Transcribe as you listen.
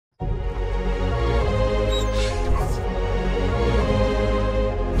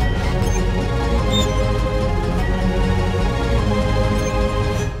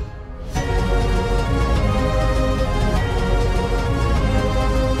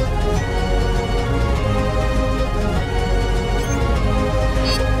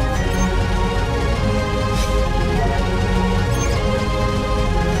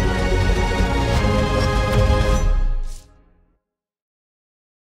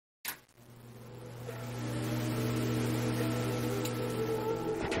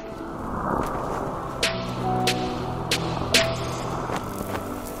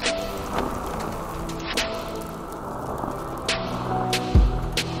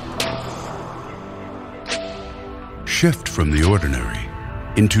shift from the ordinary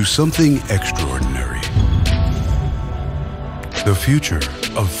into something extraordinary. The future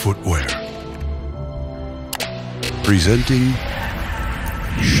of footwear. Presenting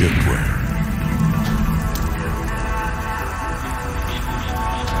ShiftWear.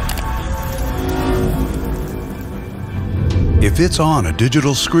 If it's on a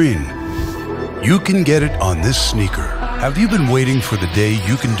digital screen, you can get it on this sneaker. Have you been waiting for the day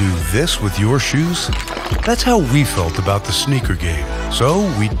you can do this with your shoes? That's how we felt about the sneaker game, so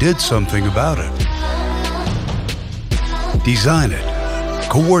we did something about it. Design it,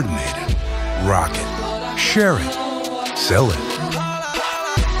 coordinate it, rock it, share it, sell it.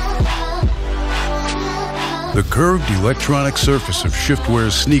 The curved electronic surface of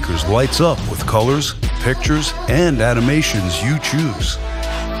ShiftWear's sneakers lights up with colors, pictures, and animations you choose.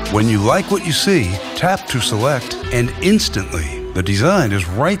 When you like what you see, tap to select, and instantly, the design is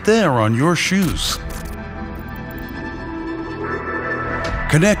right there on your shoes.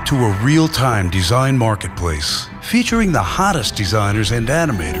 Connect to a real-time design marketplace featuring the hottest designers and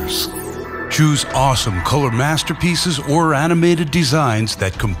animators. Choose awesome color masterpieces or animated designs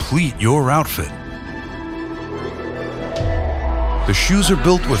that complete your outfit. The shoes are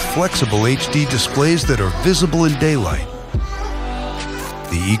built with flexible HD displays that are visible in daylight.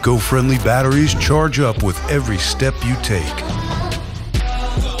 The eco-friendly batteries charge up with every step you take.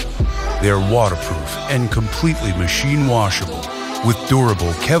 They're waterproof and completely machine washable, with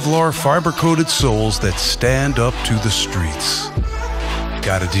durable Kevlar fiber-coated soles that stand up to the streets.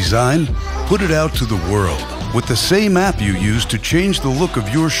 Got a design? Put it out to the world with the same app you use to change the look of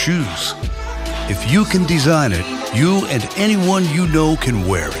your shoes. If you can design it, you and anyone you know can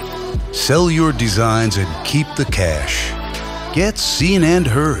wear it. Sell your designs and keep the cash. Get seen and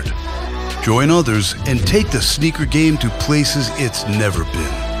heard. Join others and take the sneaker game to places it's never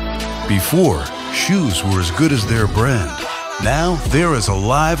been. Before, shoes were as good as their brand. Now, they're as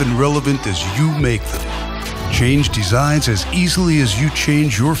alive and relevant as you make them. Change designs as easily as you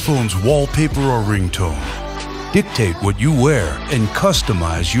change your phone's wallpaper or ringtone. Dictate what you wear and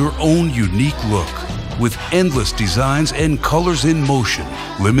customize your own unique look with endless designs and colors in motion,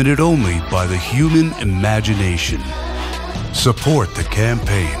 limited only by the human imagination. Support the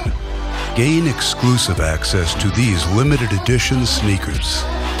campaign. Gain exclusive access to these limited edition sneakers.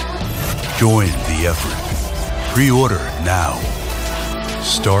 Join the effort. Pre-order now.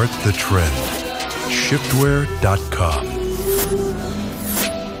 Start the trend. ShiftWear.com.